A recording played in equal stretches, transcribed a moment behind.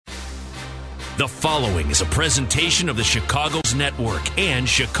The following is a presentation of the Chicago's Network and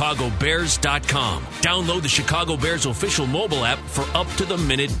ChicagoBears.com. Download the Chicago Bears official mobile app for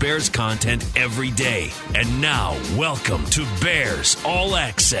up-to-the-minute Bears content every day. And now, welcome to Bears All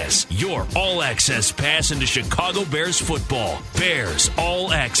Access, your all-access pass into Chicago Bears football. Bears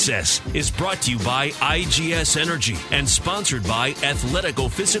All Access is brought to you by IGS Energy and sponsored by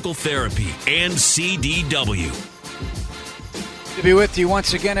Athletico Physical Therapy and CDW. To be with you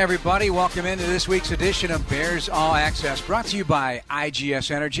once again, everybody. Welcome into this week's edition of Bears All Access, brought to you by IGS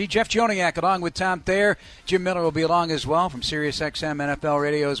Energy. Jeff Joniak along with Tom Thayer. Jim Miller will be along as well from SiriusXM NFL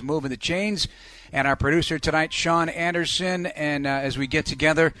Radio's Moving the Chains. And our producer tonight, Sean Anderson. And as we get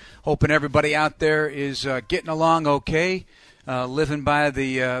together, hoping everybody out there is getting along okay. Living by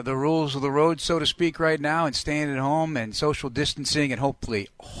the rules of the road, so to speak, right now, and staying at home and social distancing, and hopefully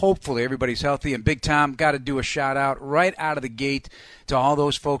everybody's healthy. And Big Tom, got to do a shout out right out of the gate to all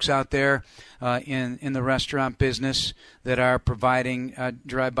those folks out there in the restaurant business that are providing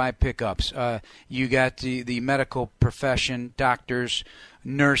drive-by pickups. You got the medical profession, doctors,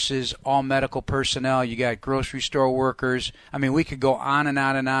 nurses, all medical personnel. You got grocery store workers. I mean, we could go on and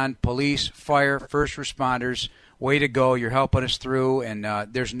on and on. Police, fire, first responders. Way to go. You're helping us through, and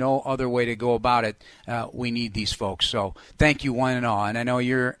there's no other way to go about it. We need these folks. So thank you, one and all. And I know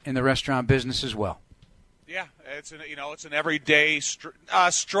you're in the restaurant business as well. Yeah, it's an everyday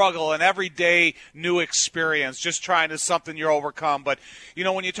struggle, an everyday new experience. Just trying to something you're overcome. But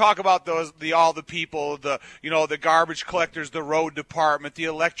when you talk about all the people, the garbage collectors, the road department, the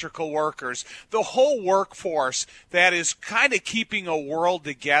electrical workers, the whole workforce that is kind of keeping a world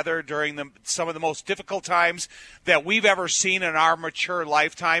together during some of the most difficult times that we've ever seen in our mature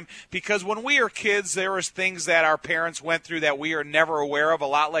lifetime. Because when we were kids, there was things that our parents went through that we are never aware of, a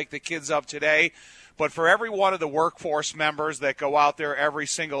lot like the kids of today. But for every one of the workforce members that go out there every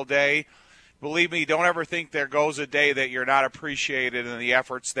single day, believe me, don't ever think there goes a day that you're not appreciated in the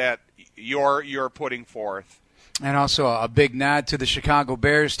efforts that you're putting forth. And also a big nod to the Chicago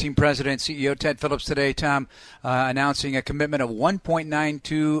Bears team president, CEO Ted Phillips today, Tom, announcing a commitment of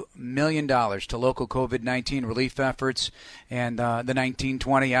 $1.92 million to local COVID-19 relief efforts. And the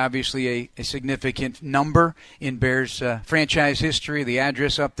 1920, obviously a significant number in Bears franchise history. The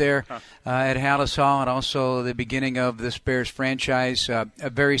address up there at Halas Hall, and also the beginning of this Bears franchise, a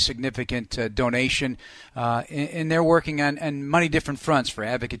very significant donation. And they're working on many different fronts for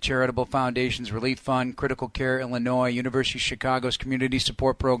Advocate Charitable Foundation's Relief Fund, Critical Care Illinois, University of Chicago's community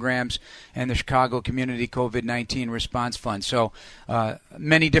support programs, and the Chicago Community COVID-19 Response Fund. So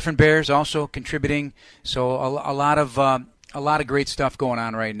many different Bears also contributing. So a lot of great stuff going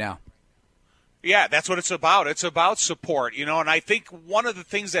on right now. Yeah, that's what it's about. It's about support, and I think one of the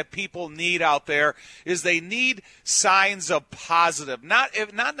things that people need out there is they need signs of positive, not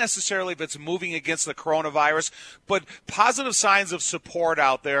necessarily if it's moving against the coronavirus, but positive signs of support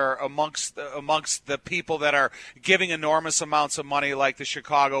out there amongst the people that are giving enormous amounts of money, like the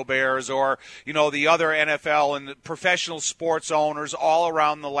Chicago Bears or, the other NFL and professional sports owners all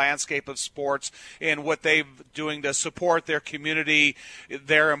around the landscape of sports, and what they're doing to support their community,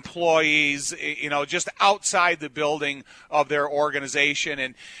 their employees, just outside the building of their organization.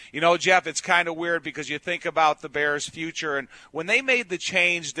 And, Jeff, it's kind of weird because you think about the Bears' future, and when they made the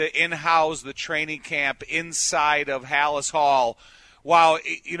change to in-house the training camp inside of Halas Hall, wow,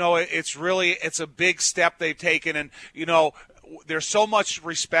 it's a big step they've taken. And, there's so much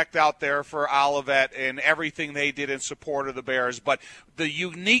respect out there for Olivet and everything they did in support of the Bears. But the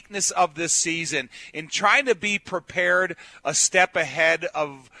uniqueness of this season in trying to be prepared a step ahead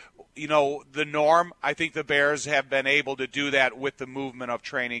of the norm, I think the Bears have been able to do that with the movement of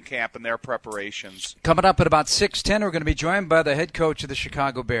training camp and their preparations. Coming up at about 6:10, we're going to be joined by the head coach of the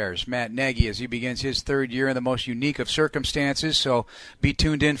Chicago Bears, Matt Nagy, as he begins his third year in the most unique of circumstances. So be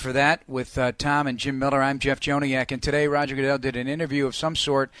tuned in for that with Tom and Jim Miller. I'm Jeff Joniak, and today Roger Goodell did an interview of some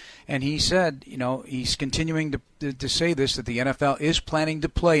sort, and he said, he's continuing to say this, that the NFL is planning to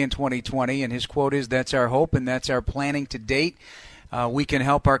play in 2020, and his quote is, "That's our hope, and that's our planning to date." We can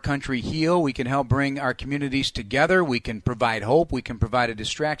help our country heal. We can help bring our communities together. We can provide hope. We can provide a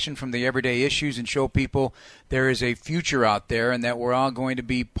distraction from the everyday issues and show people there is a future out there and that we're all going to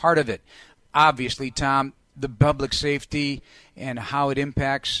be part of it. Obviously, Tom, the public safety and how it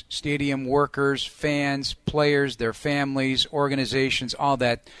impacts stadium workers, fans, players, their families, organizations, all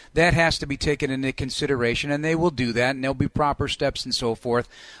that has to be taken into consideration, and they will do that, and there'll be proper steps and so forth.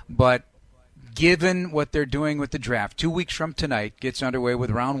 But given what they're doing with the draft, 2 weeks from tonight gets underway with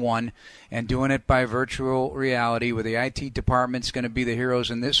round one, and doing it by virtual reality, where the IT department's going to be the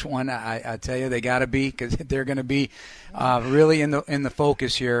heroes in this one. I tell you, they got to be, because they're going to be really in the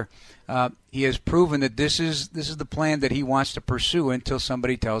focus here. He has proven that this is the plan that he wants to pursue until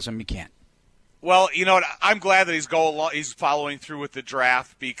somebody tells him he can't. Well, you know what? I'm glad that he's following through with the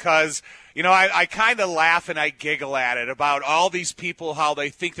draft, because, you know, I kind of laugh and I giggle at it about all these people, how they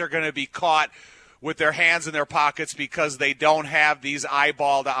think they're going to be caught with their hands in their pockets because they don't have these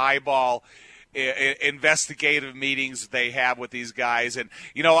eyeball-to-eyeball investigative meetings they have with these guys. And,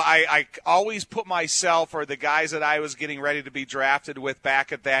 you know, I always put myself, or the guys that I was getting ready to be drafted with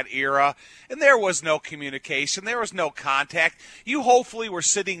back at that era, and there was no communication, there was no contact. You hopefully were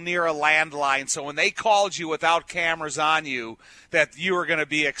sitting near a landline, so when they called you without cameras on you, that you were going to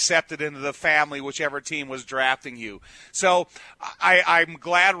be accepted into the family, whichever team was drafting you. So I'm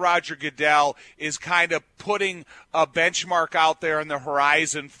glad Roger Goodell is kind of putting a benchmark out there on the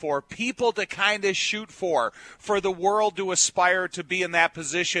horizon for people to kind of shoot for the world to aspire to be in that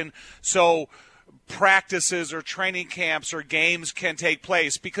position, so practices or training camps or games can take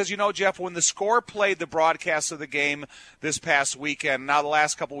place. Because, you know, Jeff, when the Score played the broadcast of the game this past weekend, now the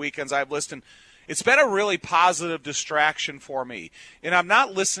last couple weekends I've listened, it's been a really positive distraction for me. And I'm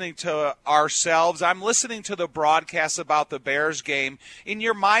not listening to ourselves. I'm listening to the broadcast about the Bears game. And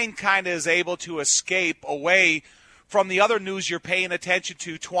your mind kind of is able to escape away from the other news you're paying attention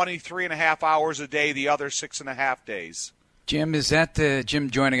to 23 and a half hours a day, the other 6.5 days. Jim, is that Jim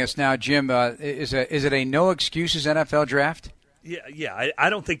joining us now? Jim, is it a no excuses NFL draft? Yeah. I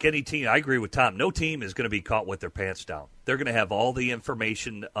don't think any team. I agree with Tom. No team is going to be caught with their pants down. They're going to have all the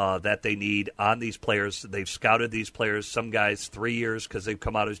information that they need on these players. They've scouted these players. Some guys 3 years because they've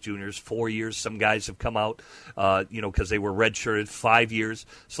come out as juniors. 4 years. Some guys have come out, because they were redshirted. 5 years.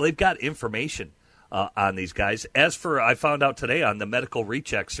 So they've got information on these guys. As for, I found out today on the medical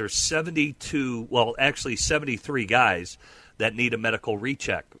rechecks, there's 73 guys that need a medical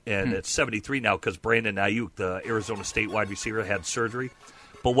recheck, and it's 73 now because Brandon Ayuk, the Arizona State wide receiver, had surgery.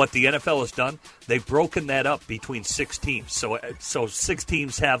 But what the NFL has done, they've broken that up between 6 teams. So 6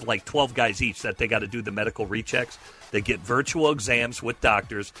 teams have like 12 guys each that they got to do the medical rechecks. They get virtual exams with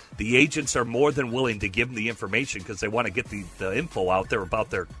doctors. The agents are more than willing to give them the information because they want to get the info out there about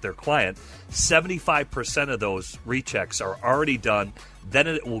their client. 75% of those rechecks are already done.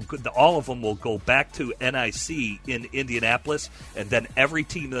 Then all of them will go back to NIC in Indianapolis, and then every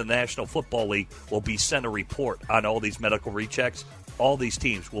team in the National Football League will be sent a report on all these medical rechecks. All these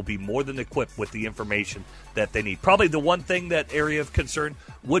teams will be more than equipped with the information that they need. Probably the one thing, that area of concern,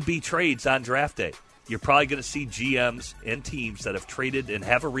 would be trades on draft day. You're probably going to see GMs and teams that have traded and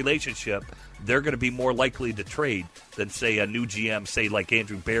have a relationship. They're going to be more likely to trade than, say, a new GM, say, like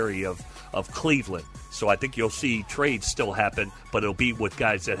Andrew Berry of Cleveland. So I think you'll see trades still happen, but it'll be with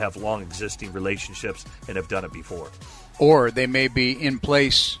guys that have long existing relationships and have done it before. Or they may be in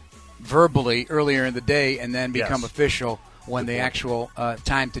place verbally earlier in the day and then become official when the actual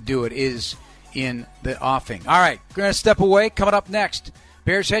time to do it is in the offing. All right, we're going to step away. Coming up next,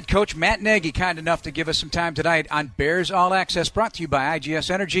 Bears head coach Matt Nagy, kind enough to give us some time tonight on Bears All Access, brought to you by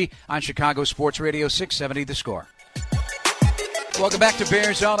IGS Energy on Chicago Sports Radio 670 The Score. Welcome back to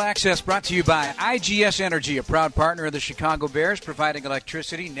Bears All Access, brought to you by IGS Energy, a proud partner of the Chicago Bears, providing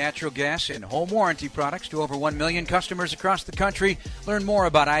electricity, natural gas, and home warranty products to over 1 million customers across the country. Learn more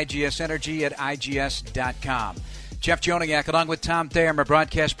about IGS Energy at IGS.com. Jeff Joniak, along with Tom Thayer, my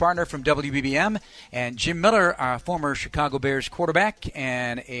broadcast partner from WBBM, and Jim Miller, our former Chicago Bears quarterback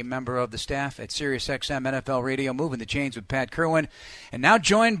and a member of the staff at SiriusXM NFL Radio, moving the chains with Pat Kerwin, and now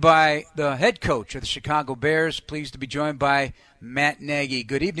joined by the head coach of the Chicago Bears. Pleased to be joined by Matt Nagy.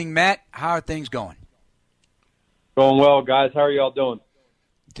 Good evening, Matt. How are things going? Going well, guys. How are you all doing?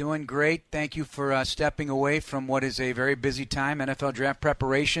 Doing great. Thank you for stepping away from what is a very busy time, NFL draft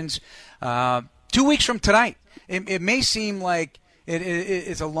preparations. 2 weeks from tonight. It may seem like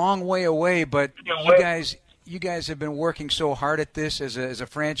it's a long way away, but you guys have been working so hard at this as a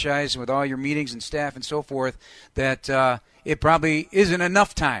franchise with all your meetings and staff and so forth that it probably isn't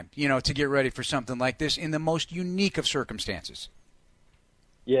enough time, to get ready for something like this in the most unique of circumstances.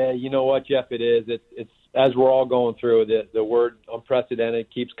 Yeah, you know what, Jeff, it is. It's as we're all going through, the word unprecedented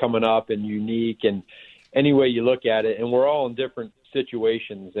keeps coming up, and unique, and any way you look at it, and we're all in different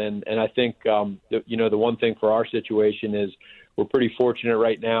situations, and I think the one thing for our situation is we're pretty fortunate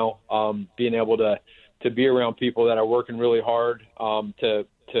right now, being able to be around people that are working really hard to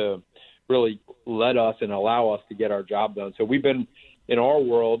really let us and allow us to get our job done. So we've been in our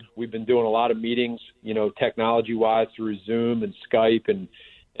world, we've been doing a lot of meetings, technology wise through Zoom and Skype and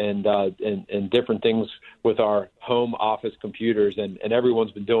and different things with our home office computers, and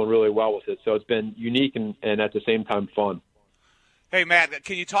everyone's been doing really well with it. So it's been unique and at the same time fun. Hey, Matt,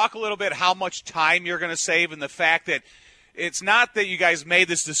 can you talk a little bit how much time you're going to save, and the fact that it's not that you guys made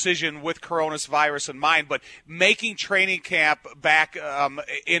this decision with coronavirus in mind, but making training camp back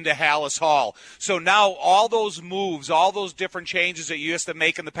into Halas Hall. So now all those moves, all those different changes that you used to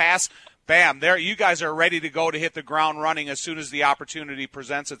make in the past, bam, there you guys are ready to go to hit the ground running as soon as the opportunity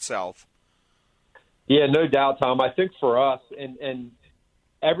presents itself. Yeah, no doubt, Tom. I think for us and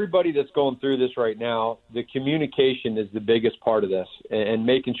everybody that's going through this right now, the communication is the biggest part of this, and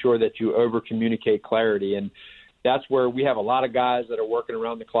making sure that you over-communicate clarity. And that's where we have a lot of guys that are working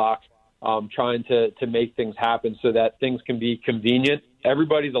around the clock, trying to make things happen so that things can be convenient.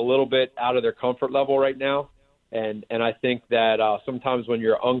 Everybody's a little bit out of their comfort level right now, and I think that sometimes when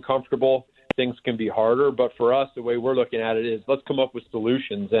you're uncomfortable, things can be harder. But for us, the way we're looking at it is let's come up with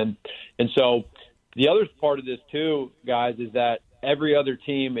solutions. And so the other part of this too, guys, is that every other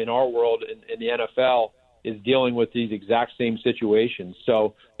team in our world in the NFL is dealing with these exact same situations.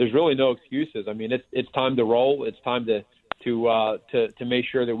 So there's really no excuses. I mean, it's time to roll. It's time to make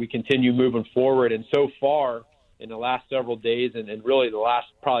sure that we continue moving forward. And so far in the last several days and really the last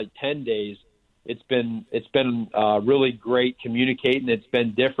probably 10 days, it's been really great communicating. It's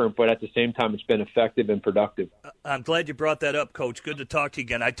been different, but at the same time, it's been effective and productive. I'm glad you brought that up, Coach. Good to talk to you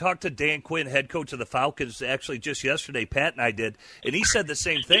again. I talked to Dan Quinn, head coach of the Falcons, actually just yesterday. Pat and I did, and he said the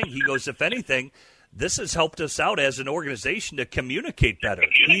same thing. He goes, if anything, this has helped us out as an organization to communicate better.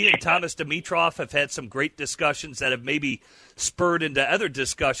 He and Thomas Dimitroff have had some great discussions that have maybe spurred into other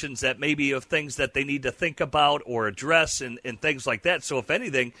discussions that maybe of things that they need to think about or address and things like that. So if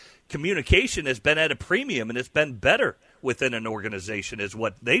anything, communication has been at a premium, and it's been better within an organization is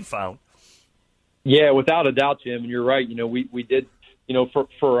what they found. Yeah, without a doubt, Jim, and you're right. We did,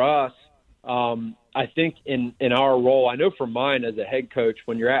 for us, I think in our role, I know for mine as a head coach,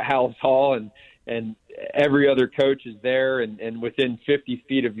 when you're at Halas Hall and every other coach is there and within 50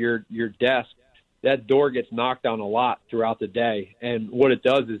 feet of your desk, that door gets knocked down a lot throughout the day. And what it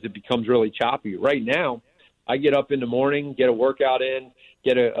does is it becomes really choppy. Right now, I get up in the morning, get a workout in,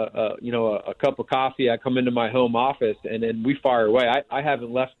 get a cup of coffee. I come into my home office, and then we fire away. I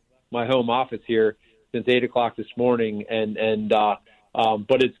haven't left my home office here since 8 o'clock this morning,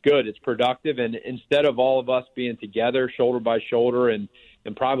 but it's good. It's productive. And instead of all of us being together shoulder by shoulder and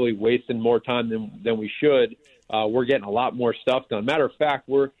probably wasting more time than we should, we're getting a lot more stuff done. Matter of fact,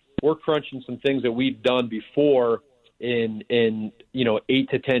 we're crunching some things that we've done before in 8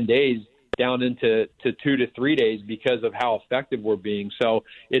 to 10 days down into 2 to 3 days because of how effective we're being. So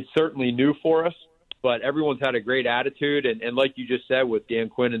it's certainly new for us, but everyone's had a great attitude. And like you just said with Dan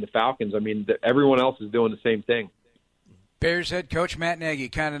Quinn and the Falcons, I mean, everyone else is doing the same thing. Bears head coach Matt Nagy,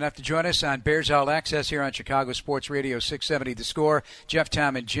 kind enough to join us on Bears All Access here on Chicago Sports Radio 670 The Score. Jeff,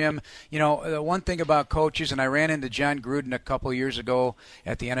 Tom, and Jim. The one thing about coaches, and I ran into John Gruden a couple of years ago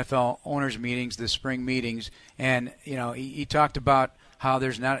at the NFL owners meetings, the spring meetings, and he talked about how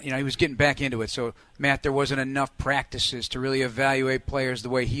there's not, he was getting back into it. So, Matt, there wasn't enough practices to really evaluate players the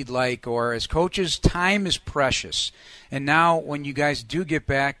way he'd like, or as coaches, time is precious. And now when you guys do get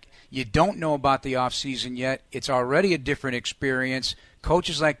back, you don't know about the offseason yet. It's already a different experience.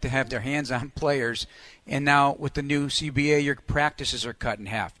 Coaches like to have their hands on players. And now with the new CBA, your practices are cut in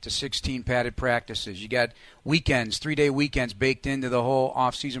half to 16 padded practices. You got weekends, 3-day weekends baked into the whole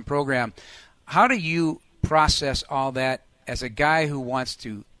offseason program. How do you process all that as a guy who wants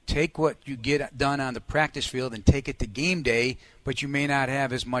to take what you get done on the practice field and take it to game day, but you may not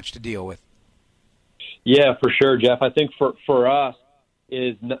have as much to deal with? Yeah, for sure, Jeff. I think for us,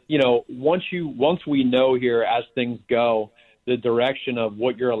 is, once we know here as things go, the direction of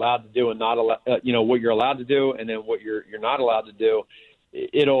what you're allowed to do and not what you're allowed to do, and then what you're not allowed to do,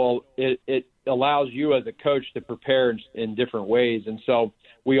 it allows you as a coach to prepare in different ways. And so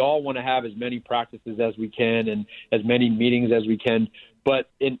we all want to have as many practices as we can and as many meetings as we can. But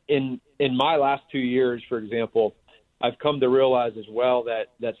in my last 2 years, for example, I've come to realize as well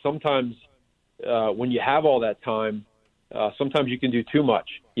that sometimes when you have all that time, sometimes you can do too much,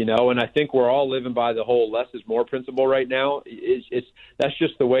 and I think we're all living by the whole less is more principle right now. That's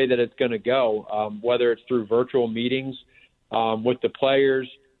just the way that it's going to go, whether it's through virtual meetings with the players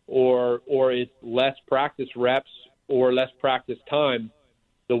or it's less practice reps or less practice time.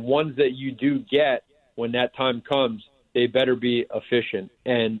 The ones that you do get when that time comes, they better be efficient.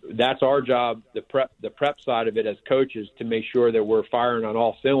 And that's our job, the prep side of it as coaches, to make sure that we're firing on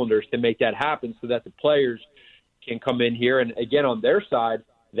all cylinders to make that happen so that the players can come in here and, again, on their side,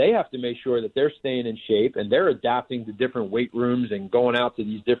 they have to make sure that they're staying in shape and they're adapting to different weight rooms and going out to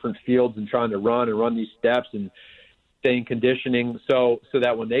these different fields and trying to run these steps and staying conditioning so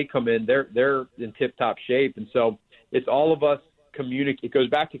that when they come in, they're in tip-top shape. And so it's all of us communicate. It goes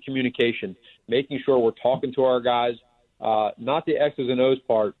back to communication, making sure we're talking to our guys, not the X's and O's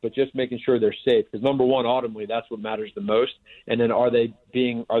part, but just making sure they're safe. Because number one, ultimately, that's what matters the most. And then are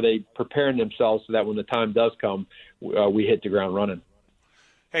they preparing themselves so that when the time does come, we hit the ground running?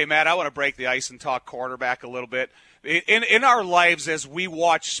 Hey, Matt, I want to break the ice and talk quarterback a little bit. In our lives as we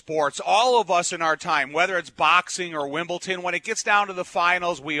watch sports, all of us in our time, whether it's boxing or Wimbledon, when it gets down to the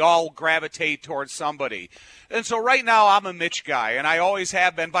finals, we all gravitate towards somebody. And so right now I'm a Mitch guy, and I always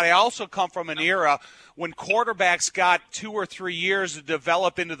have been, but I also come from an era when quarterbacks got 2 or 3 years to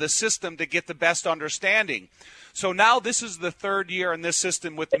develop into the system to get the best understanding. So now this is the third year in this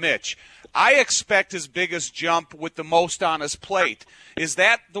system with Mitch. I expect his biggest jump with the most on his plate. Is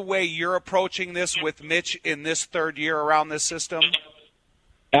that the way you're approaching this with Mitch in this third year around this system?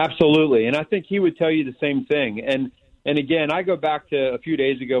 Absolutely, and I think he would tell you the same thing. And again, I go back to a few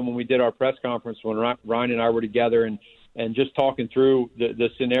days ago when we did our press conference when Ryan and I were together and just talking through the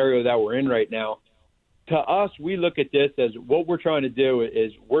scenario that we're in right now. To us, we look at this as what we're trying to do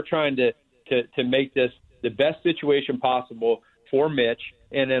is we're trying to make this the best situation possible for Mitch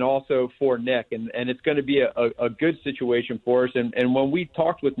and then also for Nick. And it's going to be a good situation for us. And when we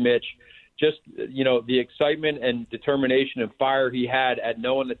talked with Mitch, just, the excitement and determination and fire he had at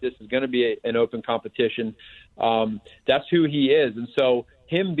knowing that this is going to be an open competition, that's who he is. And so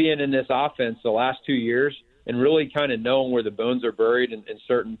him being in this offense the last 2 years and really kind of knowing where the bones are buried in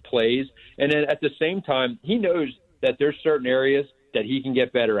certain plays. And then at the same time, he knows that there's certain areas that he can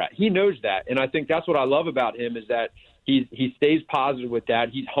get better at. He knows that. And I think that's what I love about him is that he stays positive with that.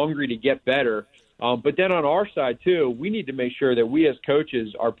 He's hungry to get better. But then on our side, too, we need to make sure that we as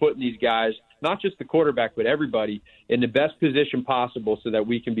coaches are putting these guys, not just the quarterback, but everybody, in the best position possible so that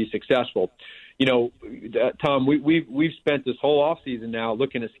we can be successful. Tom, we've spent this whole offseason now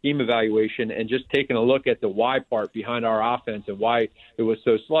looking at scheme evaluation and just taking a look at the why part behind our offense and why it was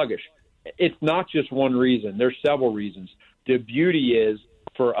so sluggish. It's not just one reason. There's several reasons. The beauty is,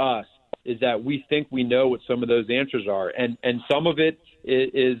 for us, is that we think we know what some of those answers are. And some of it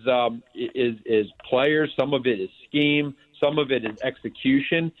is players, some of it is scheme, some of it is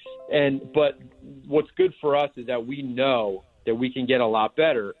execution. But what's good for us is that we know that we can get a lot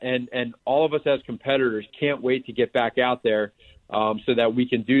better. And all of us as competitors can't wait to get back out there so that we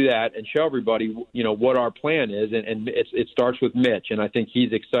can do that and show everybody, what our plan is. And it starts with Mitch. And I think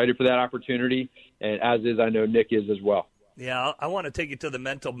he's excited for that opportunity, and as is, I know Nick is as well. Yeah, I want to take you to the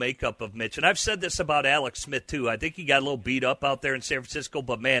mental makeup of Mitch. And I've said this about Alex Smith, too. I think he got a little beat up out there in San Francisco,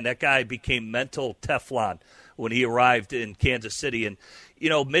 but, man, that guy became mental Teflon when he arrived in Kansas City. And,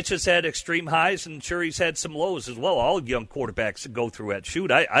 Mitch has had extreme highs, and sure, he's had some lows as well. All young quarterbacks go through that.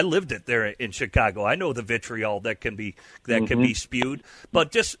 Shoot, I lived it there in Chicago. I know the vitriol that can be spewed.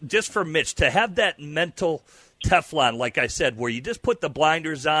 But just for Mitch, to have that mental Teflon, like I said, where you just put the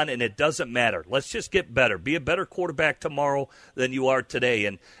blinders on and it doesn't matter. Let's just get better. Be a better quarterback tomorrow than you are today.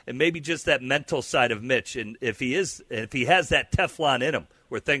 And maybe just that mental side of Mitch. And if he has that Teflon in him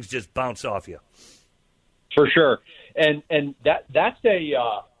where things just bounce off you. For sure. And that's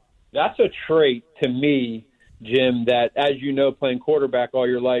a trait to me, Jim, that, as you know, playing quarterback all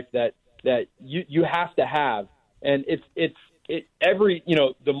your life, that you have to have. And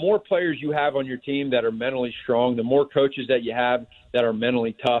the more players you have on your team that are mentally strong, the more coaches that you have that are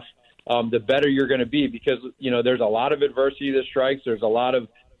mentally tough, the better you're going to be, because, there's a lot of adversity that strikes. There's a lot of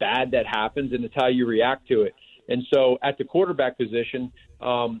bad that happens, and it's how you react to it. And so at the quarterback position,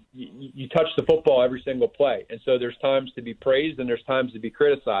 you touch the football every single play. And so there's times to be praised and there's times to be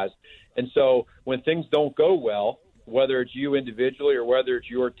criticized. And so when things don't go well, whether it's you individually or whether it's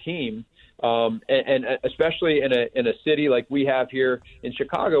your team, and especially in a city like we have here in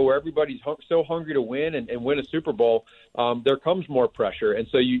Chicago, where everybody's so hungry to win and win a Super Bowl, there comes more pressure. And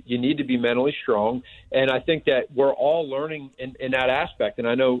so you need to be mentally strong. And I think that we're all learning in that aspect. And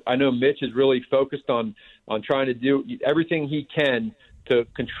I know Mitch is really focused on trying to do everything he can to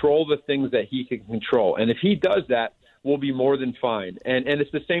control the things that he can control. And if he does that, we'll be more than fine. And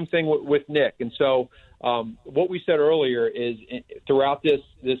it's the same thing with Nick. And so what we said earlier is throughout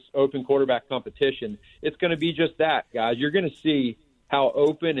this open quarterback competition, it's going to be just that, guys. You're going to see how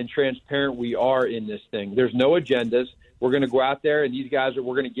open and transparent we are in this thing. There's no agendas. We're going to go out there, and these guys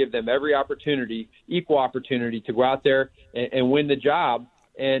we're going to give them every opportunity, equal opportunity to go out there and win the job.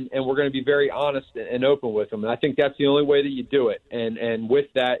 And we're going to be very honest and open with them. And I think that's the only way that you do it. And with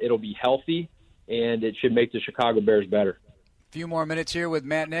that, it'll be healthy, and it should make the Chicago Bears better. Few more minutes here with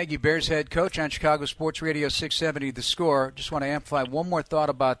Matt Nagy, Bears head coach on Chicago Sports Radio 670 The Score. Just want to amplify one more thought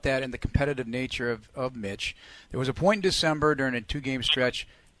about that and the competitive nature of Mitch. There was a point in December during a 2-game stretch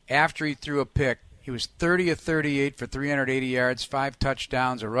after he threw a pick. He was 30 of 38 for 380 yards, 5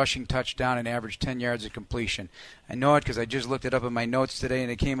 touchdowns, a rushing touchdown, and averaged 10 yards of completion. I know it because I just looked it up in my notes today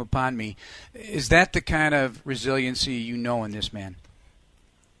and it came upon me. Is that the kind of resiliency you know in this man?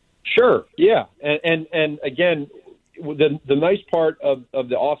 Sure, yeah. And again, the nice part of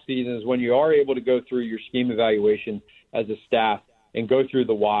the offseason is when you are able to go through your scheme evaluation as a staff and go through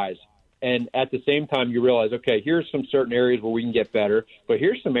the whys. And at the same time, you realize, okay, here's some certain areas where we can get better, but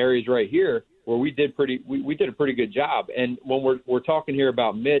here's some areas right here where we did a pretty good job. And when we're talking here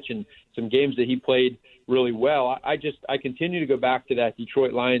about Mitch and some games that he played really well, I continue to go back to that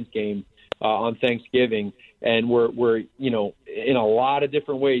Detroit Lions game on Thanksgiving, and we're in a lot of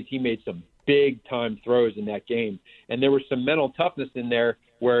different ways he made some big time throws in that game. And there was some mental toughness in there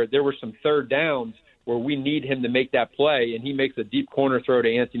where there were some third downs where we need him to make that play, and he makes a deep corner throw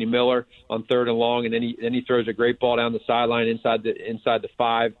to Anthony Miller on 3rd and long, and then he throws a great ball down the sideline inside the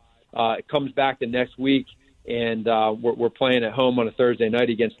 5. It comes back the next week, and we're playing at home on a Thursday night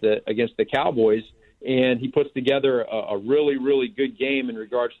against the Cowboys, and he puts together a really, really good game in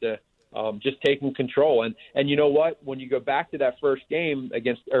regards to just taking control. And you know what? When you go back to that first game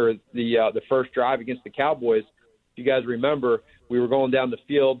the first drive against the Cowboys, if you guys remember, we were going down the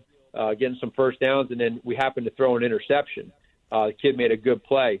field getting some first downs, and then we happened to throw an interception. The kid made a good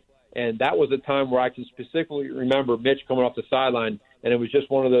play. And that was a time where I can specifically remember Mitch coming off the sideline, and it was just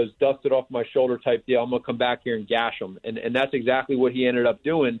one of those dusted off my shoulder type deal. I'm going to come back here and gash him. And that's exactly what he ended up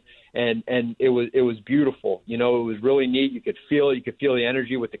doing. And it was beautiful. It was really neat. You could feel it. You could feel the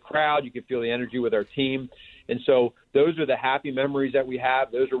energy with the crowd. You could feel the energy with our team. And so those are the happy memories that we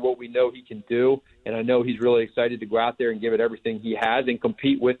have. Those are what we know he can do. And I know he's really excited to go out there and give it everything he has and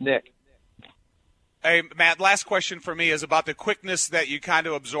compete with Nick. Hey, Matt, last question for me is about the quickness that you kind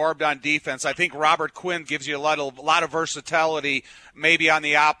of absorbed on defense. I think Robert Quinn gives you a lot of versatility, maybe on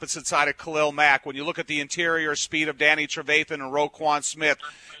the opposite side of Khalil Mack. When you look at the interior speed of Danny Trevathan and Roquan Smith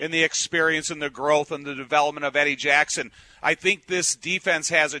and the experience and the growth and the development of Eddie Jackson, I think this defense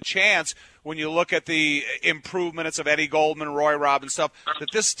has a chance when you look at the improvements of Eddie Goldman, Roy Robb and stuff, that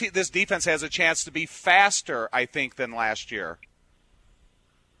this defense has a chance to be faster, I think, than last year.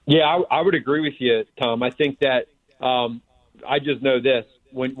 Yeah, I would agree with you, Tom. I think that I just know this: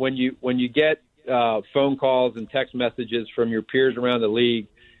 when you get phone calls and text messages from your peers around the league,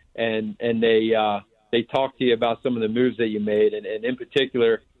 and they talk to you about some of the moves that you made, and in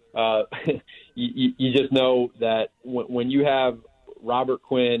particular, you just know that when you have Robert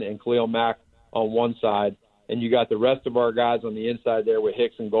Quinn and Khalil Mack on one side, and you got the rest of our guys on the inside there with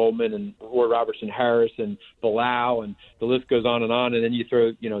Hicks and Goldman and Roy Robertson-Harris and Bilal, and the list goes on. And then you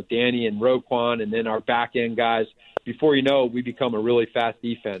throw, Danny and Roquan, and then our back end guys. Before you know it, we become a really fast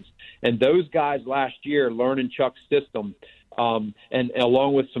defense. And those guys last year learning Chuck's system, and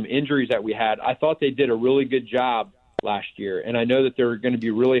along with some injuries that we had, I thought they did a really good job last year. And I know that they're going to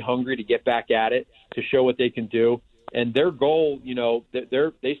be really hungry to get back at it, to show what they can do. And their goal,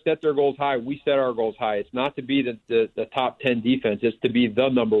 they set their goals high. We set our goals high. It's not to be the top 10 defense. It's to be the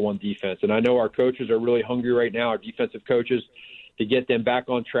number one defense. And I know our coaches are really hungry right now, our defensive coaches, to get them back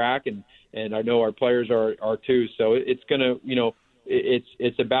on track. And I know our players are too. So it's going to,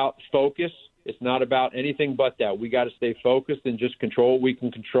 it's about focus. It's not about anything but that. We got to stay focused and just control what we can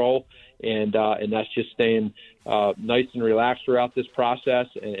control. And that's just staying nice and relaxed throughout this process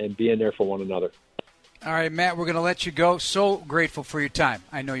and being there for one another. All right, Matt, we're going to let you go. So grateful for your time.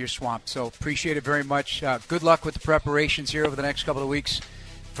 I know you're swamped, so appreciate it very much. Good luck with the preparations here over the next couple of weeks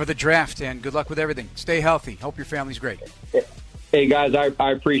for the draft, and good luck with everything. Stay healthy. Hope your family's great. Hey, guys, I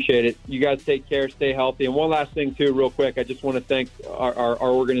appreciate it. You guys take care, stay healthy. And one last thing, too, real quick. I just want to thank our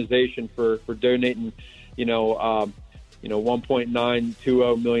organization for donating,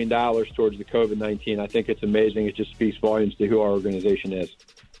 $1.920 million towards the COVID-19. I think it's amazing. It just speaks volumes to who our organization is.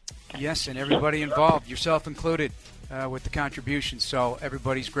 Yes, and everybody involved, yourself included, with the contributions. So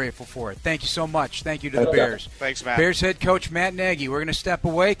everybody's grateful for it. Thank you so much. Thank you to the Bears. Thanks, Matt. Bears head coach Matt Nagy. We're going to step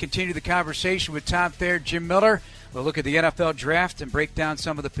away, continue the conversation with Tom Thayer, Jim Miller. We'll look at the NFL draft and break down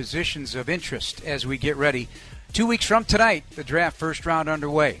some of the positions of interest as we get ready. 2 weeks from tonight, the draft first round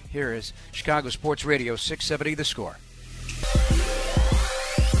underway. Here is Chicago Sports Radio 670 The Score.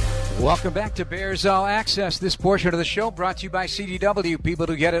 Welcome back to Bears All Access. This portion of the show brought to you by CDW. People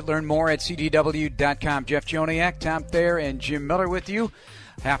who get it, learn more at CDW.com. Jeff Joniak, Tom Thayer, and Jim Miller with you.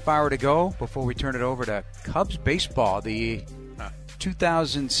 Half hour to go before we turn it over to Cubs baseball. The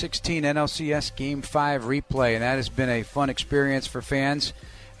 2016 NLCS Game 5 replay, and that has been a fun experience for fans.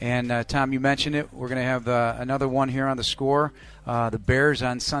 And, Tom, you mentioned it. We're going to have another one here on the Score. The Bears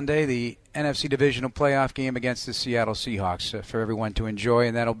on Sunday, the NFC Divisional Playoff game against the Seattle Seahawks for everyone to enjoy,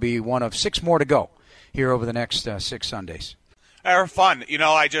 and that'll be one of 6 more to go here over the next 6 Sundays. Are fun.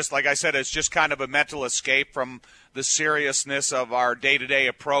 Like I said, it's just kind of a mental escape from the seriousness of our day-to-day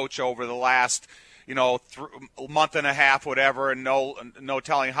approach over the last month and a half, whatever, and no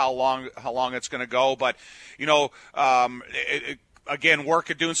telling how long it's going to go. But again,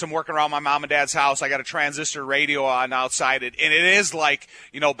 doing some work around my mom and dad's house. I got a transistor radio on outside it, and it is like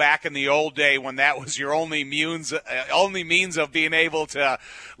back in the old day when that was your only means of being able to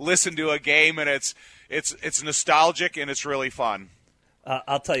listen to a game, and it's nostalgic and it's really fun.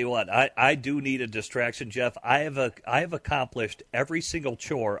 I'll tell you what, I do need a distraction, Jeff. I have accomplished every single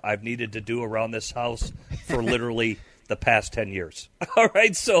chore I've needed to do around this house for literally the past 10 years. All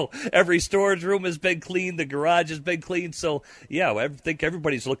right, so every storage room has been cleaned, the garage has been cleaned. So, yeah, I think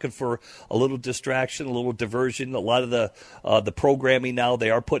everybody's looking for a little distraction, a little diversion. A lot of the programming now, they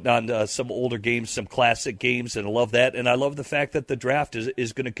are putting on some older games, some classic games, and I love that. And I love the fact that the draft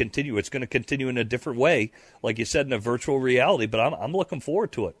is going to continue. It's going to continue in a different way, like you said, in a virtual reality, but I'm looking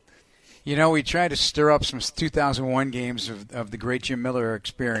forward to it. We tried to stir up some 2001 games of the great Jim Miller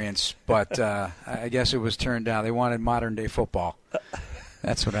experience, but I guess it was turned down. They wanted modern-day football.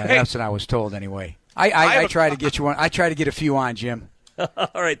 That's what I was told anyway. I try to get you one. I try to get a few on, Jim. All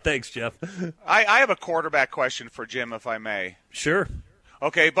right, thanks, Jeff. I have a quarterback question for Jim, if I may. Sure.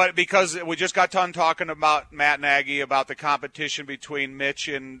 Okay, but because we just got done talking about Matt Nagy, about the competition between Mitch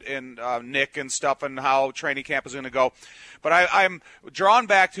and Nick and stuff and how training camp is going to go. But I'm drawn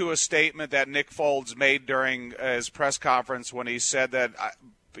back to a statement that Nick Foles made during his press conference when he said that,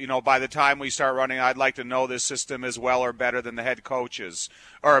 by the time we start running, I'd like to know this system as well or better than the head coaches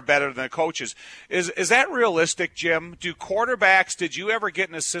or better than the coaches. Is that realistic, Jim? Did you ever get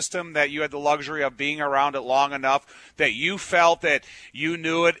in a system that you had the luxury of being around it long enough that you felt that you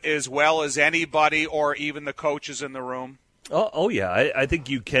knew it as well as anybody or even the coaches in the room? Oh yeah, I think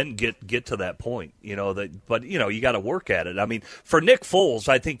you can get to that point, but you got to work at it. I mean, for Nick Foles,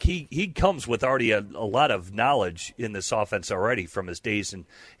 I think he comes with already a lot of knowledge in this offense already from his days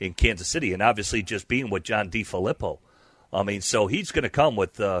in Kansas City, and obviously just being with John DeFilippo. I mean, so he's going to come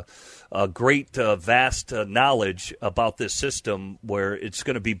with a great, vast knowledge about this system where it's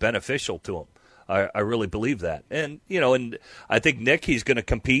going to be beneficial to him. I really believe that, and and I think Nick, he's going to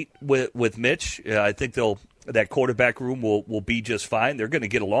compete with Mitch. I think that quarterback room will be just fine. They're going to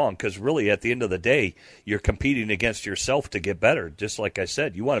get along because really at the end of the day, you're competing against yourself to get better. Just like I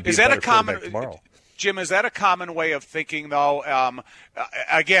said, you want to be a better quarterback tomorrow. Jim, is that a common way of thinking, though? I'm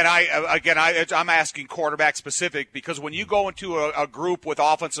asking quarterback specific because when you go into a group with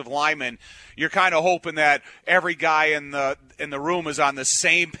offensive linemen, you're kind of hoping that every guy in the room is on the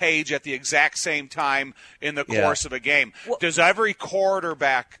same page at the exact same time in the course of a game. Well, does every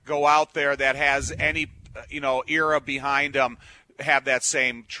quarterback go out there that has any era behind them have that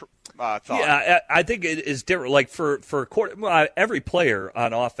same thought? Yeah, I think it is different. Like for every player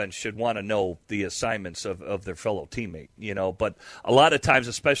on offense should want to know the assignments of their fellow teammate, But a lot of times,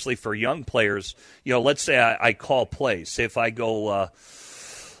 especially for young players, let's say I call plays. Say if I go,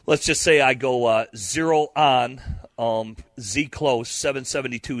 let's just say I go 0 on Z close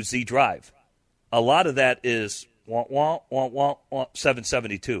 772 Z drive. A lot of that is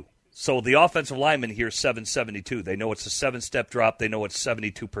 772. So the offensive lineman hears 772. They know it's a 7-step drop. They know it's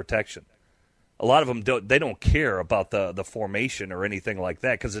 72 protection. A lot of them don't care about the formation or anything like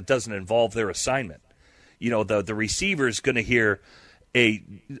that because it doesn't involve their assignment. The receiver is going to hear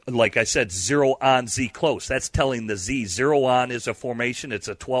like I said, 0 on Z close. That's telling the Z. 0 on is a formation. It's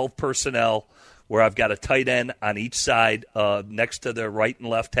a 12 personnel where I've got a tight end on each side next to the right and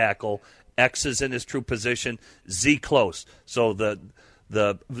left tackle. X is in his true position. Z close. So the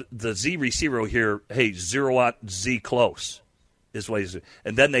Z receiver will hear, hey, 0 on Z close is what he's doing.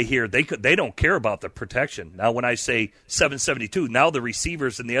 And then they hear, they don't care about the protection. Now when I say 772, now the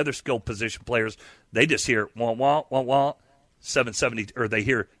receivers and the other skill position players, they just hear, 770, or they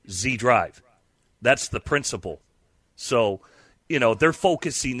hear Z drive. That's the principle. So, they're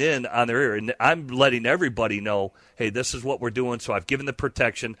focusing in on their area. And I'm letting everybody know, hey, this is what we're doing. So I've given the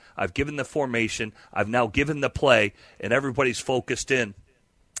protection. I've given the formation. I've now given the play. And everybody's focused in.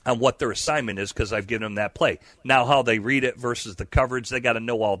 on what their assignment is because I've given them that play. Now how they read it versus the coverage, they got to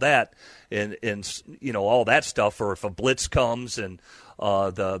know all that and all that stuff. Or if a blitz comes and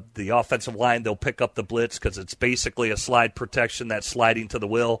the offensive line, they'll pick up the blitz because it's basically a slide protection that's sliding to the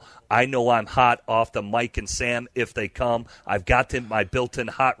will. I know I'm hot off the Mike and Sam if they come. I've got my built-in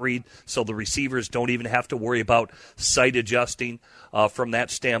hot read, so the receivers don't even have to worry about sight adjusting from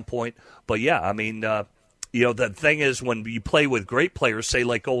that standpoint. But, yeah, I mean, the thing is when you play with great players, say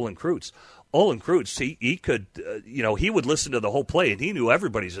like Olin Kreutz, he could, he would listen to the whole play, and he knew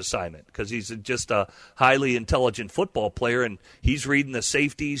everybody's assignment because he's just a highly intelligent football player, and he's reading the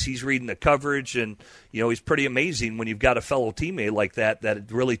safeties, he's reading the coverage, and, he's pretty amazing when you've got a fellow teammate like that it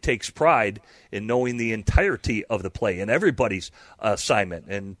really takes pride in knowing the entirety of the play and everybody's assignment.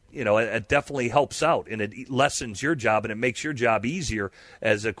 And, it definitely helps out, and it lessens your job, and it makes your job easier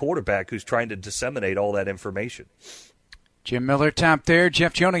as a quarterback who's trying to disseminate all that information. Jim Miller, Tom Thayer,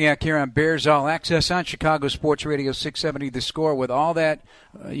 Jeff Joniak here on Bears All Access on Chicago Sports Radio 670 The Score. With all that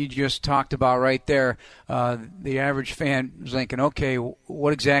you just talked about right there, the average fan is thinking, okay,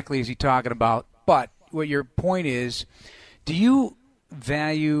 what exactly is he talking about? But what your point is, do you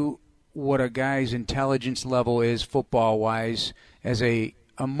value what a guy's intelligence level is football-wise as a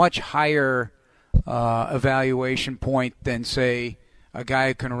much higher evaluation point than, say, a guy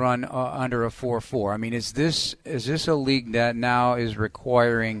who can run under a 4.4. I mean, is this a league that now is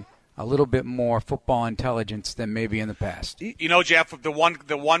requiring a little bit more football intelligence than maybe in the past? Jeff, the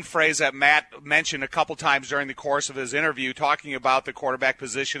one phrase that Matt mentioned a couple times during the course of his interview, talking about the quarterback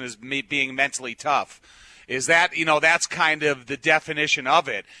position as being mentally tough, is that that's kind of the definition of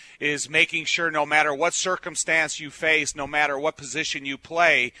it, is making sure no matter what circumstance you face, no matter what position you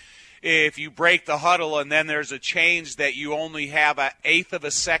play, if you break the huddle and then there's a change that you only have an eighth of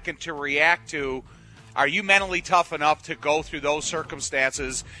a second to react to, are you mentally tough enough to go through those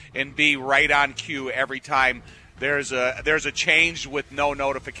circumstances and be right on cue every time there's a change with no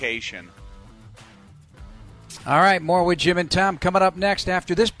notification? All right, more with Jim and Tom coming up next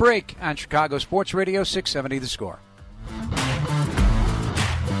after this break on Chicago Sports Radio 670 The Score.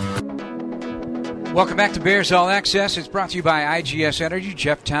 Welcome back to Bears All Access. It's brought to you by IGS Energy.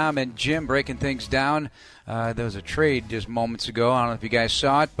 Jeff, Tom, and Jim breaking things down. There was a trade just moments ago. I don't know if you guys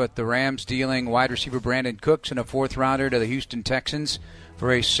saw it, but the Rams dealing wide receiver Brandon Cooks and a fourth-rounder to the Houston Texans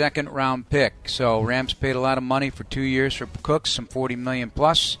for a second-round pick. So Rams paid a lot of money for 2 years for Cooks, some $40 million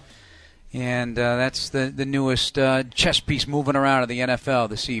plus. And that's the newest chess piece moving around in the NFL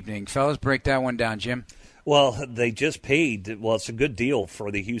this evening. Fellas, break that one down, Jim. Well, they just paid. Well, it's a good deal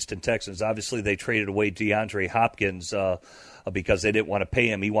for the Houston Texans. Obviously, they traded away DeAndre Hopkins because they didn't want to pay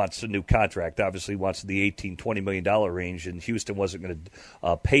him. He wants a new contract. Obviously, he wants the $18, $20 million range, and Houston wasn't going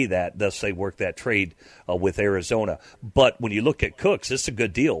to pay that. Thus, they worked that trade with Arizona. But when you look at Cooks, it's a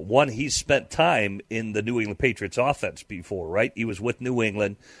good deal. One, he's spent time in the New England Patriots offense before, right? He was with New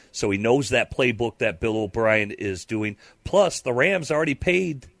England, so he knows that playbook that Bill O'Brien is doing. Plus, the Rams already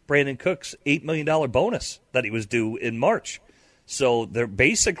paid Brandon Cooks' $8 million bonus that he was due in March. So they're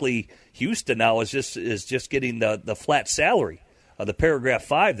basically, Houston now is just getting the flat salary, the paragraph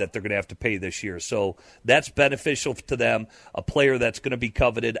 5 that they're going to have to pay this year. So that's beneficial to them, a player that's going to be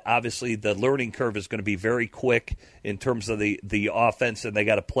coveted. Obviously, the learning curve is going to be very quick in terms of the offense, and they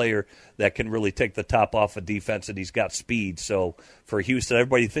got a player that can really take the top off of defense, and he's got speed. So for Houston,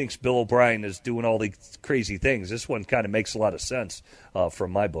 everybody thinks Bill O'Brien is doing all these crazy things. This one kind of makes a lot of sense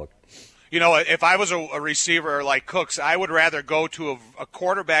from my book. If I was a receiver like Cooks, I would rather go to a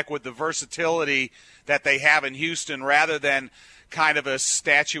quarterback with the versatility that they have in Houston rather than kind of a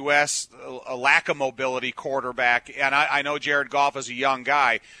statuesque, a lack of mobility quarterback. And I know Jared Goff is a young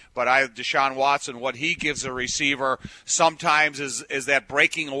guy, but Deshaun Watson, what he gives a receiver sometimes is that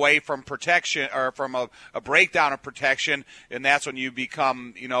breaking away from protection or from a breakdown of protection, and that's when you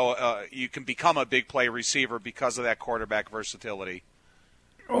become, you can become a big play receiver because of that quarterback versatility.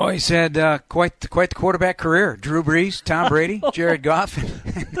 Well, he's had quite the quarterback career. Drew Brees, Tom Brady, Jared Goff, and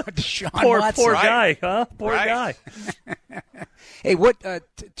Deshaun Watson. Poor guy, huh? Poor guy. Hey, what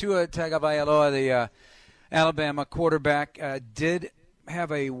Tua Tagovailoa, the Alabama quarterback, did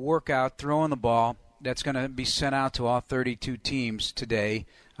have a workout throwing the ball that's going to be sent out to all 32 teams today.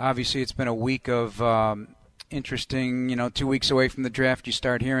 Obviously, it's been a week of interesting, 2 weeks away from the draft. You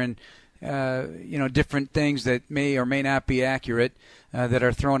start hearing different things that may or may not be accurate that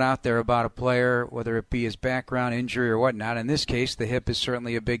are thrown out there about a player, whether it be his background, injury, or whatnot. In this case, the hip is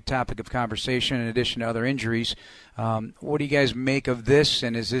certainly a big topic of conversation in addition to other injuries. What do you guys make of this,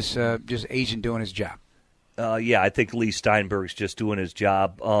 and is this just agent doing his job? I think Lee Steinberg's just doing his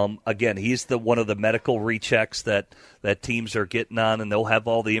job. Again, he's one of the medical rechecks that teams are getting on, and they'll have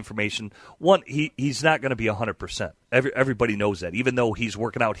all the information. One, he's not going to be 100%. Everybody knows that. Even though he's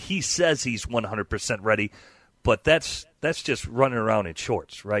working out, he says he's 100% ready, but that's just running around in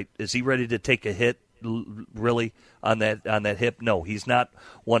shorts, right? Is he ready to take a hit really on that hip? No, he's not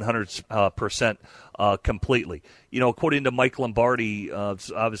 100% completely. According to Mike Lombardi,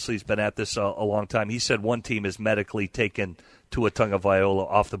 obviously he's been at this a long time. He said one team is medically taken Tua Tagovailoa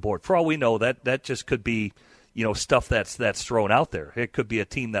off the board. For all we know, that just could be stuff that's thrown out there. It could be a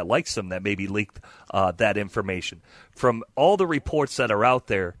team that likes him that maybe leaked that information. From all the reports that are out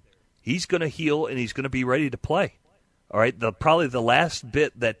there, he's going to heal and he's going to be ready to play. All right, probably the last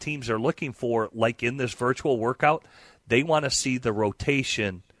bit that teams are looking for, like in this virtual workout, they want to see the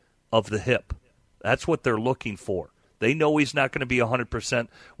rotation of the hip. That's what they're looking for. They know he's not going to be 100%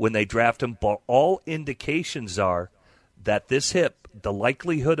 when they draft him, but all indications are that this hip, the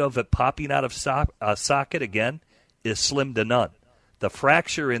likelihood of it popping out of socket again is slim to none. The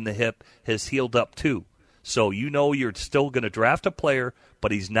fracture in the hip has healed up too. So you're still going to draft a player,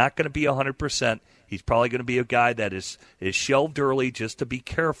 but he's not going to be 100%. He's probably going to be a guy that is shelved early just to be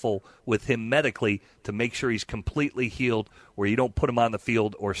careful with him medically to make sure he's completely healed where you don't put him on the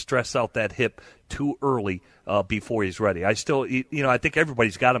field or stress out that hip too early before he's ready. I think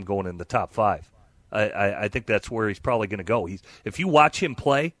everybody's got him going in the top 5. I think that's where he's probably going to go. If you watch him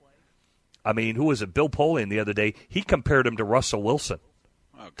play, I mean, who was it? Bill Polian the other day, he compared him to Russell Wilson.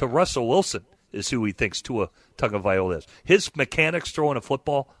 Okay. To Russell Wilson is who he thinks Tua Tagovailoa is. His mechanics throwing a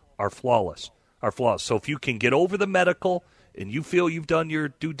football are flawless. So if you can get over the medical and you feel you've done your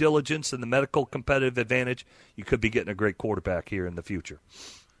due diligence and the medical competitive advantage, you could be getting a great quarterback here in the future.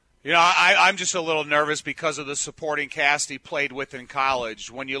 I'm just a little nervous because of the supporting cast he played with in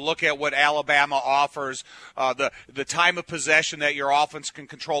college. When you look at what Alabama offers, the time of possession that your offense can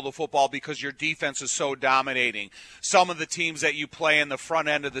control the football because your defense is so dominating. Some of the teams that you play in the front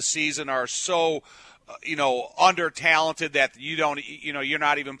end of the season are so under talented that you're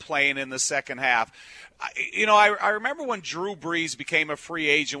not even playing in the second half. I remember when Drew Brees became a free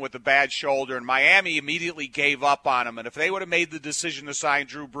agent with a bad shoulder, and Miami immediately gave up on him. And if they would have made the decision to sign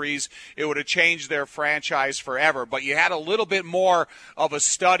Drew Brees, it would have changed their franchise forever. But you had a little bit more of a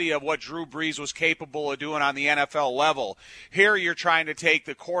study of what Drew Brees was capable of doing on the NFL level. Here you're trying to take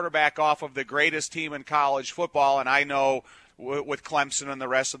the quarterback off of the greatest team in college football, and I know with Clemson and the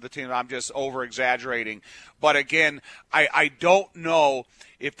rest of the team, I'm just over-exaggerating. But again, I don't know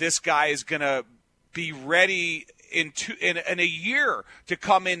if this guy is going to be ready in a year to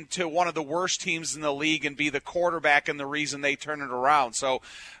come into one of the worst teams in the league and be the quarterback and the reason they turn it around. So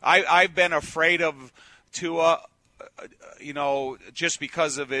I've been afraid of Tua, just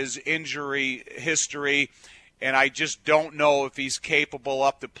because of his injury history, and I just don't know if he's capable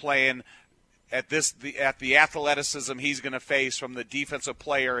up to playing at the athleticism he's going to face from the defensive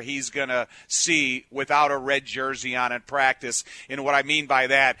player he's going to see without a red jersey on in practice. And what I mean by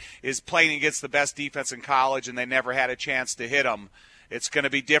that is playing against the best defense in college and they never had a chance to hit them. It's going to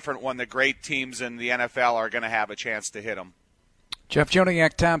be different when the great teams in the NFL are going to have a chance to hit them. Jeff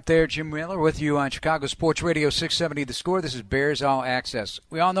Joniak, Tom Thayer, Jim Miller with you on Chicago Sports Radio 670 The Score. This is Bears All Access.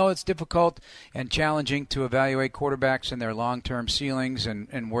 We all know it's difficult and challenging to evaluate quarterbacks and their long-term ceilings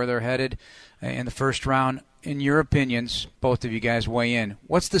and where they're headed in the first round. In your opinions, both of you guys weigh in.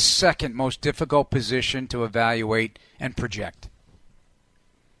 What's the second most difficult position to evaluate and project?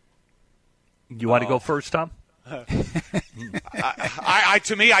 You want to go first, Tom? To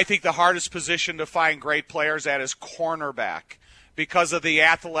me, I think the hardest position to find great players at is cornerback, because of the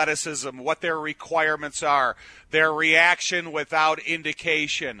athleticism, what their requirements are, their reaction without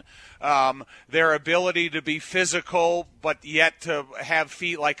indication, their ability to be physical but yet to have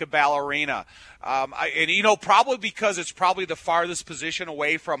feet like a ballerina. Probably because it's probably the farthest position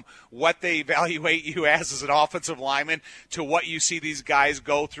away from what they evaluate you as an offensive lineman to what you see these guys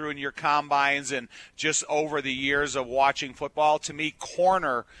go through in your combines and just over the years of watching football. To me,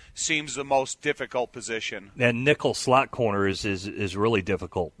 corner seems the most difficult position. And nickel slot corner is really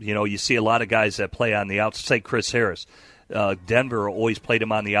difficult. You see a lot of guys that play on the outside, say Chris Harris. Denver always played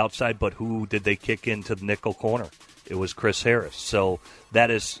him on the outside, but who did they kick into the nickel corner? It was Chris Harris. So that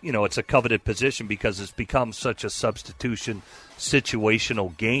is, it's a coveted position because it's become such a substitution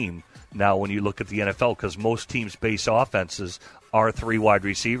situational game now when you look at the NFL, because most teams' base offenses are 3 wide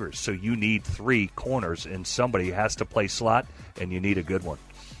receivers. So you need 3 corners, and somebody has to play slot, and you need a good one.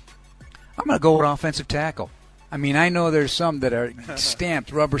 I'm going to go with offensive tackle. I mean, I know there's some that are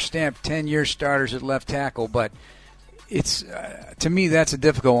rubber stamped 10-year starters at left tackle, but it's to me that's a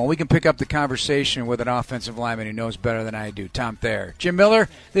difficult one. We can pick up the conversation with an offensive lineman who knows better than I do. Tom Thayer. Jim Miller,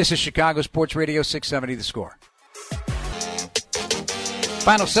 this is Chicago Sports Radio 670 The Score.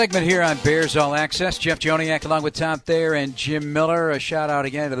 Final segment here on Bears All Access. Jeff Joniak along with Tom Thayer and Jim Miller. A shout-out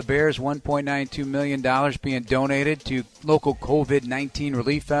again to the Bears. $1.92 million being donated to local COVID-19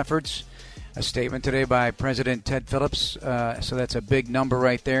 relief efforts. A statement today by President Ted Phillips. So that's a big number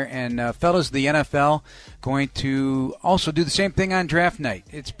right there. And, fellas, the NFL going to also do the same thing on draft night.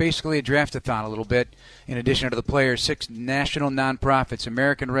 It's basically a draft-a-thon a little bit. In addition to the players, 6 national nonprofits,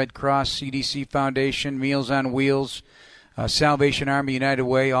 American Red Cross, CDC Foundation, Meals on Wheels, Salvation Army, United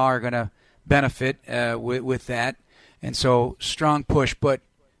Way, all are going to benefit with that. And so strong push, but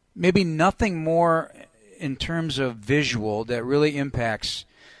maybe nothing more in terms of visual that really impacts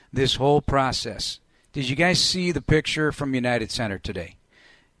this whole process. Did you guys see the picture from United Center today?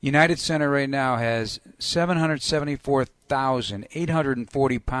 United Center right now has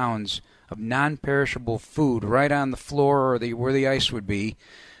 774,840 pounds of non-perishable food right on the floor or where the ice would be.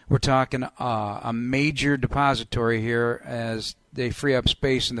 We're talking a major depository here as they free up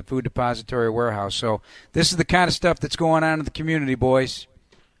space in the food depository warehouse. So this is the kind of stuff that's going on in the community, boys.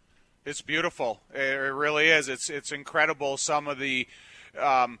 It's beautiful. It really is. It's incredible. Some of the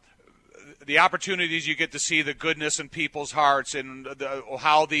opportunities you get to see, the goodness in people's hearts, and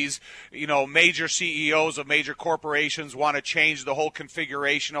how these major CEOs of major corporations want to change the whole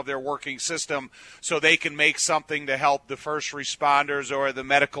configuration of their working system so they can make something to help the first responders or the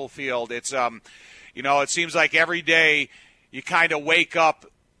medical field. It's it seems like every day you kind of wake up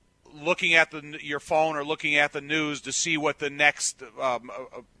looking at your phone or looking at the news to see what the next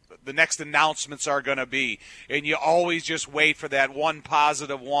announcements are going to be, and you always just wait for that one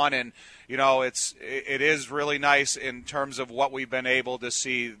positive one. And it is really nice in terms of what we've been able to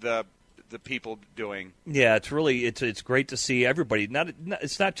see the people doing. Yeah, it's great to see everybody.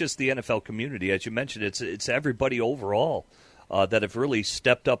 It's not just the NFL community, as you mentioned. It's everybody overall that have really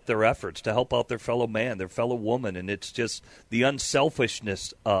stepped up their efforts to help out their fellow man, their fellow woman, and it's just the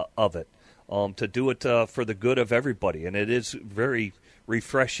unselfishness of it to do it for the good of everybody, and it is very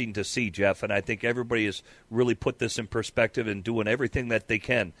refreshing to see, Jeff, and I think everybody has really put this in perspective and doing everything that they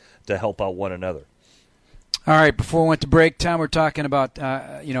can to help out one another. All right, before we went to break, Tom, we're talking about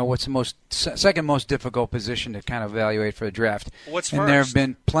what's the second most difficult position to kind of evaluate for the draft. What's and first? There have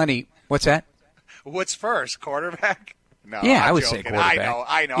been plenty. What's that? What's first? Quarterback? No, yeah, I would joking. say quarterback.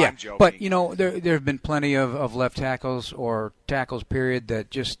 I know, yeah, I'm joking. But there have been plenty of left tackles or tackles period that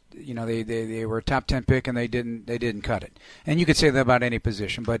just they were a top 10 pick and they didn't cut it. And you could say that about any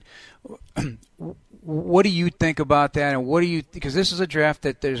position. But what do you think about that? And because this is a draft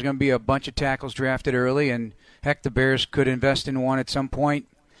that there's going to be a bunch of tackles drafted early, and heck, the Bears could invest in one at some point.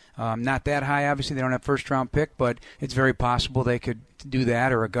 Not that high, obviously. They don't have first-round pick, but it's very possible they could do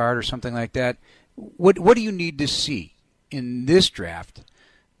that, or a guard or something like that. What do you need to see in this draft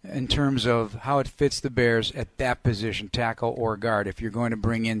in terms of how it fits the Bears at that position, tackle or guard, if you're going to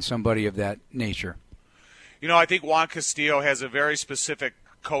bring in somebody of that nature? I think Juan Castillo has a very specific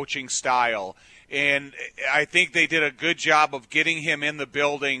coaching style, and I think they did a good job of getting him in the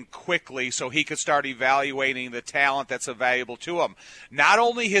building quickly so he could start evaluating the talent that's available to him. Not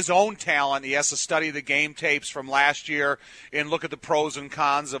only his own talent, he has to study the game tapes from last year and look at the pros and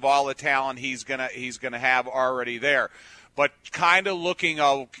cons of all the talent he's gonna have already there. But kind of looking,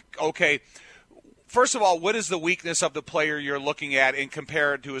 okay, first of all, what is the weakness of the player you're looking at and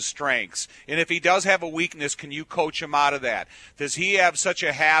compare it to his strengths? And if he does have a weakness, can you coach him out of that? Does he have such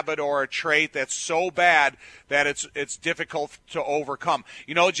a habit or a trait that's so bad that it's difficult to overcome?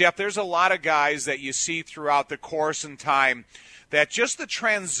 Jeff, there's a lot of guys that you see throughout the course and time that just the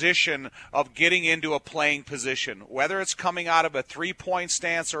transition of getting into a playing position, whether it's coming out of a 3-point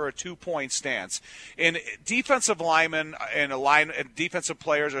stance or a 2-point stance, and defensive linemen and defensive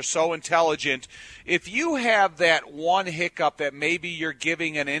players are so intelligent. If you have that one hiccup that maybe you're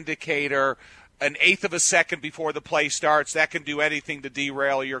giving an indicator an eighth of a second before the play starts, that can do anything to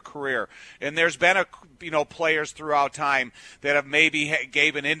derail your career. And there's been players throughout time that have maybe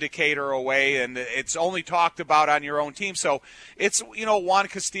gave an indicator away, and it's only talked about on your own team. So it's Juan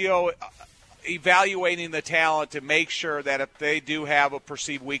Castillo evaluating the talent to make sure that if they do have a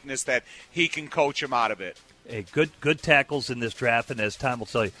perceived weakness, that he can coach them out of it. Hey, good tackles in this draft, and as Tom will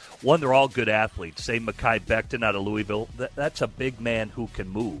tell you, they're all good athletes. Say Mekhi Becton out of Louisville, that's a big man who can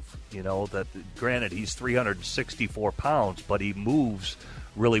move. Granted, he's 364 pounds, but he moves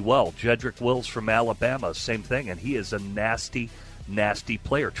really well. Jedrick Wills from Alabama, same thing, and he is a nasty, nasty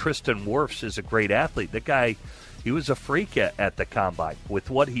player. Tristan Wirfs is a great athlete. The guy, he was a freak at the combine with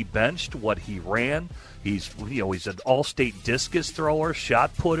what he benched, what he ran. He's an all-state discus thrower,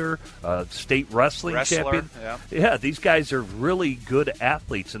 shot putter, state wrestler, champion. Yeah, these guys are really good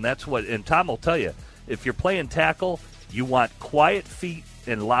athletes, and that's what. And Tom will tell you, if you're playing tackle, you want quiet feet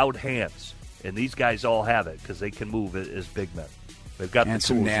and loud hands, and these guys all have it because they can move as big men. They've got the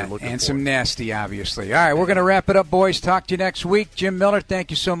tools you're looking for. And some nasty, obviously. All right, we're going to wrap it up, boys. Talk to you next week. Jim Miller,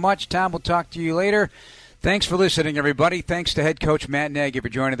 thank you so much. Tom, we'll talk to you later. Thanks for listening, everybody. Thanks to head coach Matt Nagy for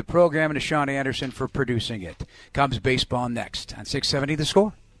joining the program and to Sean Anderson for producing it. Cubs baseball next on 670 The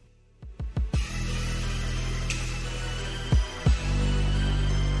Score.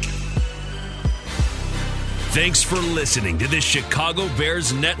 Thanks for listening to this Chicago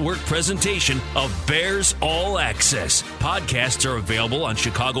Bears Network presentation of Bears All Access. Podcasts are available on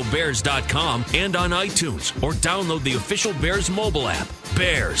ChicagoBears.com and on iTunes, or download the official Bears mobile app.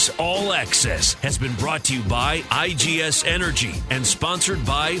 Bears All Access has been brought to you by IGS Energy and sponsored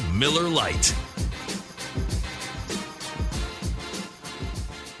by Miller Lite.